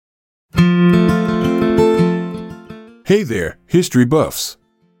Hey there, history buffs.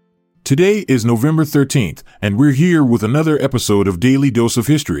 Today is November 13th, and we're here with another episode of Daily Dose of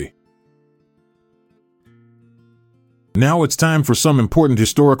History. Now it's time for some important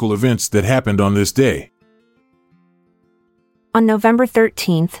historical events that happened on this day. On November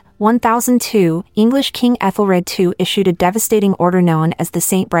 13, 1002, English King Ethelred II issued a devastating order known as the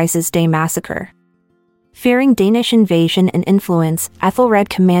St. Brice's Day Massacre. Fearing Danish invasion and influence, Ethelred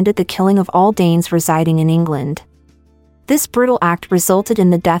commanded the killing of all Danes residing in England. This brutal act resulted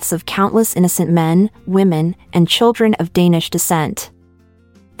in the deaths of countless innocent men, women, and children of Danish descent.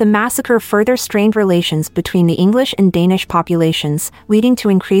 The massacre further strained relations between the English and Danish populations, leading to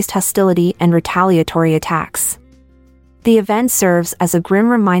increased hostility and retaliatory attacks. The event serves as a grim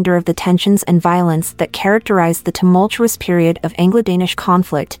reminder of the tensions and violence that characterized the tumultuous period of Anglo-Danish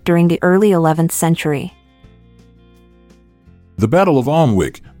conflict during the early 11th century. The Battle of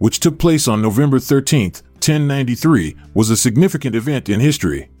Alnwick, which took place on November 13, 1093, was a significant event in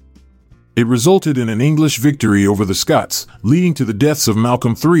history. It resulted in an English victory over the Scots, leading to the deaths of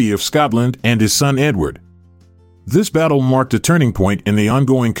Malcolm III of Scotland and his son Edward. This battle marked a turning point in the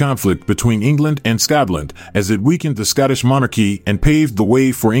ongoing conflict between England and Scotland, as it weakened the Scottish monarchy and paved the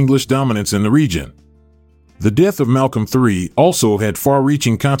way for English dominance in the region. The death of Malcolm III also had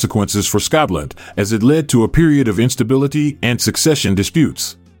far-reaching consequences for Scotland, as it led to a period of instability and succession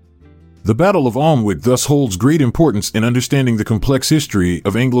disputes. The Battle of Alnwick thus holds great importance in understanding the complex history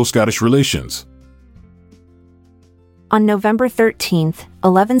of Anglo-Scottish relations. On November 13,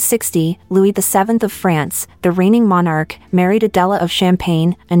 1160, Louis VII of France, the reigning monarch, married Adela of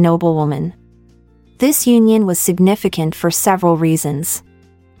Champagne, a noblewoman. This union was significant for several reasons.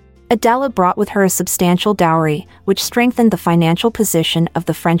 Adela brought with her a substantial dowry, which strengthened the financial position of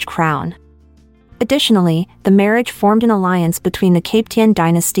the French crown. Additionally, the marriage formed an alliance between the Capetian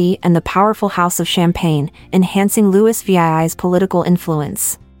dynasty and the powerful House of Champagne, enhancing Louis VII's political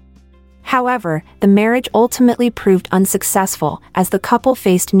influence. However, the marriage ultimately proved unsuccessful, as the couple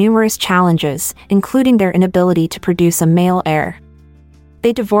faced numerous challenges, including their inability to produce a male heir.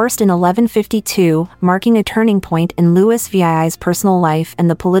 They divorced in 1152, marking a turning point in Louis VII's personal life and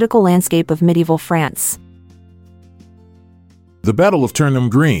the political landscape of medieval France. The Battle of Turnham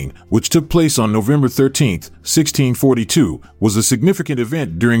Green, which took place on November 13, 1642, was a significant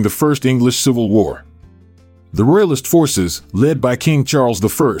event during the First English Civil War. The Royalist forces, led by King Charles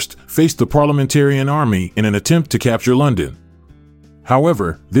I, faced the Parliamentarian army in an attempt to capture London.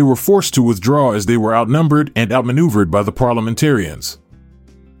 However, they were forced to withdraw as they were outnumbered and outmaneuvered by the Parliamentarians.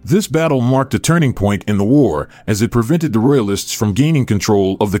 This battle marked a turning point in the war, as it prevented the Royalists from gaining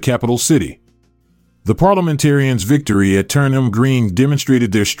control of the capital city. The Parliamentarians' victory at Turnham Green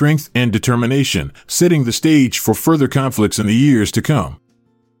demonstrated their strength and determination, setting the stage for further conflicts in the years to come.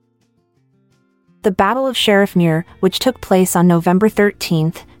 The Battle of Sheriffmuir, which took place on November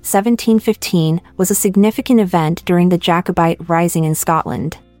 13, 1715, was a significant event during the Jacobite Rising in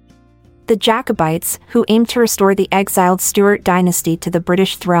Scotland. The Jacobites, who aimed to restore the exiled Stuart dynasty to the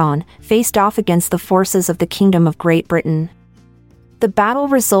British throne, faced off against the forces of the Kingdom of Great Britain. The battle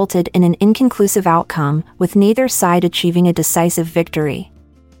resulted in an inconclusive outcome, with neither side achieving a decisive victory.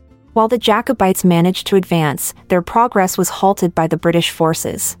 While the Jacobites managed to advance, their progress was halted by the British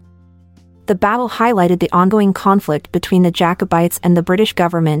forces. The battle highlighted the ongoing conflict between the Jacobites and the British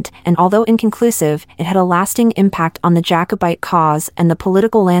government, and although inconclusive, it had a lasting impact on the Jacobite cause and the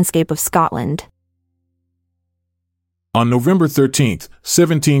political landscape of Scotland. On November 13,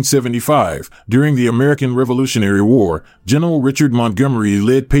 1775, during the American Revolutionary War, General Richard Montgomery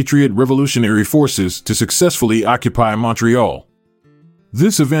led Patriot Revolutionary forces to successfully occupy Montreal.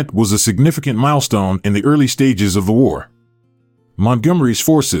 This event was a significant milestone in the early stages of the war. Montgomery's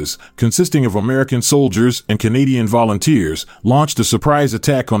forces, consisting of American soldiers and Canadian volunteers, launched a surprise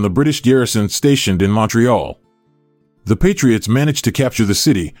attack on the British garrison stationed in Montreal. The Patriots managed to capture the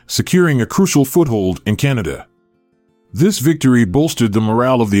city, securing a crucial foothold in Canada. This victory bolstered the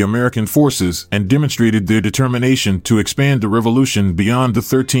morale of the American forces and demonstrated their determination to expand the revolution beyond the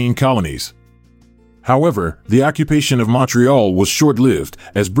 13 colonies. However, the occupation of Montreal was short-lived,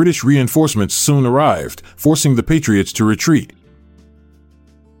 as British reinforcements soon arrived, forcing the Patriots to retreat.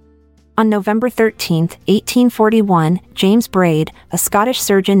 On November 13, 1841, James Braid, a Scottish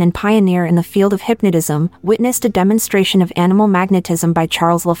surgeon and pioneer in the field of hypnotism, witnessed a demonstration of animal magnetism by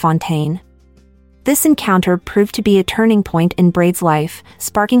Charles LaFontaine. This encounter proved to be a turning point in Braid's life,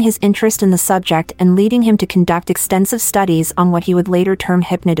 sparking his interest in the subject and leading him to conduct extensive studies on what he would later term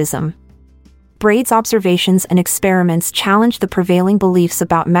hypnotism. Braid's observations and experiments challenged the prevailing beliefs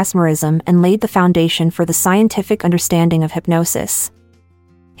about mesmerism and laid the foundation for the scientific understanding of hypnosis.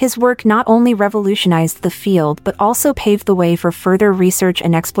 His work not only revolutionized the field but also paved the way for further research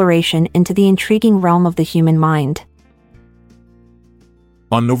and exploration into the intriguing realm of the human mind.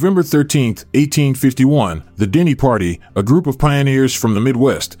 On November 13, 1851, the Denny Party, a group of pioneers from the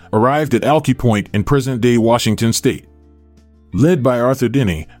Midwest, arrived at Alki Point in present-day Washington state. Led by Arthur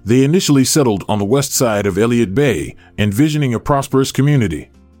Denny, they initially settled on the west side of Elliott Bay, envisioning a prosperous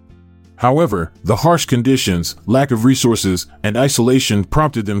community. However, the harsh conditions, lack of resources, and isolation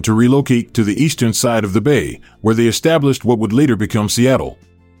prompted them to relocate to the eastern side of the bay, where they established what would later become Seattle.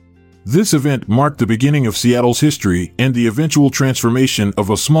 This event marked the beginning of Seattle's history and the eventual transformation of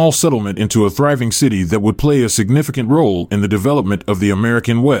a small settlement into a thriving city that would play a significant role in the development of the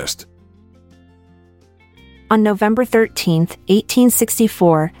American West. On November 13,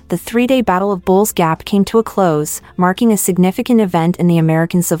 1864, the three-day Battle of Bull's Gap came to a close, marking a significant event in the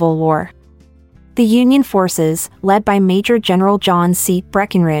American Civil War. The Union forces, led by Major General John C.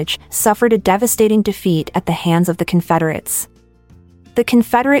 Breckinridge, suffered a devastating defeat at the hands of the Confederates. The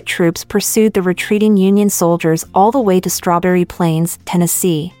Confederate troops pursued the retreating Union soldiers all the way to Strawberry Plains,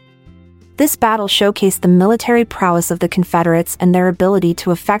 Tennessee. This battle showcased the military prowess of the Confederates and their ability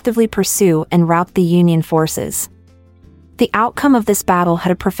to effectively pursue and rout the Union forces. The outcome of this battle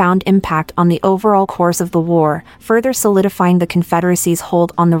had a profound impact on the overall course of the war, further solidifying the Confederacy's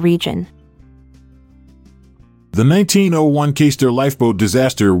hold on the region. The 1901 Caister lifeboat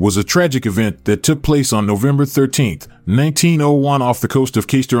disaster was a tragic event that took place on November 13, 1901 off the coast of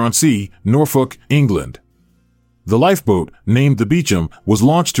Caister-on-Sea, Norfolk, England. The lifeboat, named the Beecham, was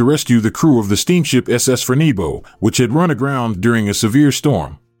launched to rescue the crew of the steamship SS Fernebo, which had run aground during a severe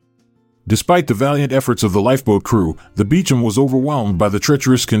storm. Despite the valiant efforts of the lifeboat crew, the Beecham was overwhelmed by the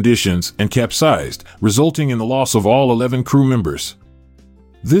treacherous conditions and capsized, resulting in the loss of all 11 crew members.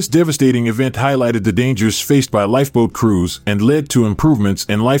 This devastating event highlighted the dangers faced by lifeboat crews and led to improvements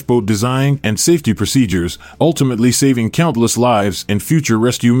in lifeboat design and safety procedures, ultimately saving countless lives in future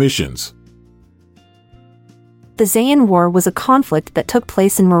rescue missions. The Zayan War was a conflict that took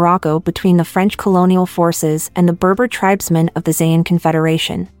place in Morocco between the French colonial forces and the Berber tribesmen of the Zayan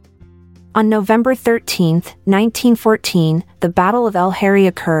Confederation. On November 13, 1914, the Battle of El Harri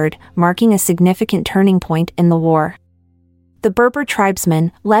occurred, marking a significant turning point in the war. The Berber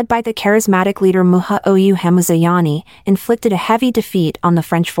tribesmen, led by the charismatic leader Muha-ou Hamuzayani, inflicted a heavy defeat on the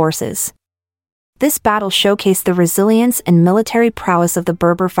French forces. This battle showcased the resilience and military prowess of the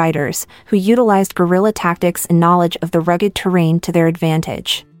Berber fighters, who utilized guerrilla tactics and knowledge of the rugged terrain to their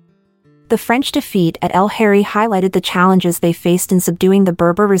advantage. The French defeat at El Harri highlighted the challenges they faced in subduing the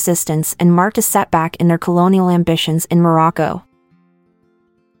Berber resistance and marked a setback in their colonial ambitions in Morocco.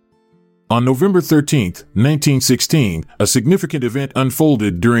 On November 13, 1916, a significant event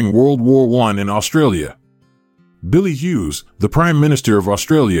unfolded during World War I in Australia. Billy Hughes, the Prime Minister of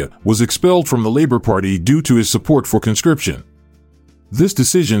Australia, was expelled from the Labour Party due to his support for conscription. This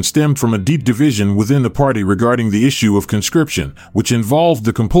decision stemmed from a deep division within the party regarding the issue of conscription, which involved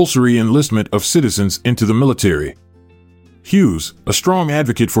the compulsory enlistment of citizens into the military. Hughes, a strong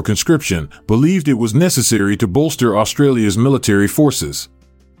advocate for conscription, believed it was necessary to bolster Australia's military forces.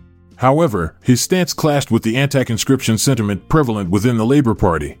 However, his stance clashed with the anti-conscription sentiment prevalent within the Labour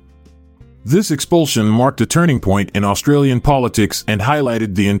Party. This expulsion marked a turning point in Australian politics and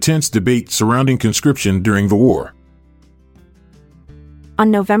highlighted the intense debate surrounding conscription during the war. On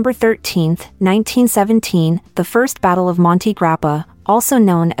November 13, 1917, the First Battle of Monte Grappa, also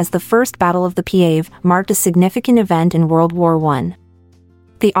known as the First Battle of the Piave, marked a significant event in World War I.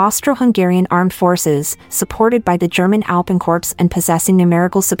 The Austro-Hungarian armed forces, supported by the German Alpenkorps and possessing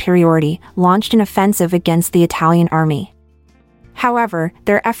numerical superiority, launched an offensive against the Italian army. However,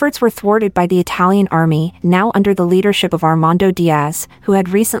 their efforts were thwarted by the Italian army, now under the leadership of Armando Diaz, who had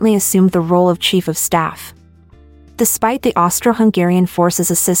recently assumed the role of Chief of Staff. Despite the Austro-Hungarian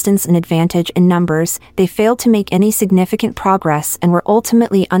forces' assistance and advantage in numbers, they failed to make any significant progress and were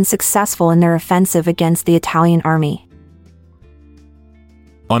ultimately unsuccessful in their offensive against the Italian army.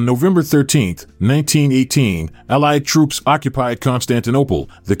 On November 13, 1918, Allied troops occupied Constantinople,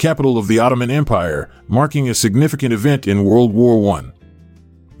 the capital of the Ottoman Empire, marking a significant event in World War I.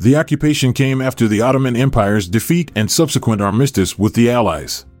 The occupation came after the Ottoman Empire's defeat and subsequent armistice with the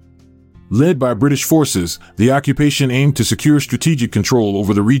Allies. Led by British forces, the occupation aimed to secure strategic control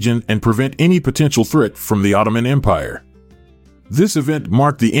over the region and prevent any potential threat from the Ottoman Empire. This event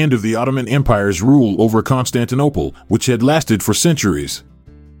marked the end of the Ottoman Empire's rule over Constantinople, which had lasted for centuries.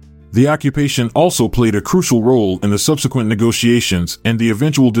 The occupation also played a crucial role in the subsequent negotiations and the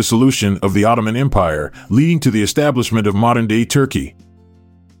eventual dissolution of the Ottoman Empire, leading to the establishment of modern-day Turkey.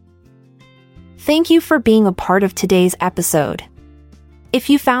 Thank you for being a part of today's episode. If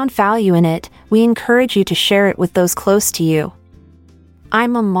you found value in it, we encourage you to share it with those close to you.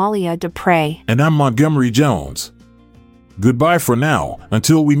 I'm Amalia Dupre. And I'm Montgomery Jones. Goodbye for now,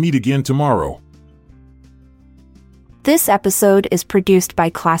 until we meet again tomorrow. This episode is produced by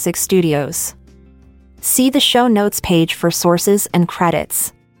Classic Studios. See the show notes page for sources and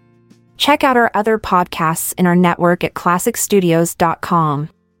credits. Check out our other podcasts in our network at classicstudios.com.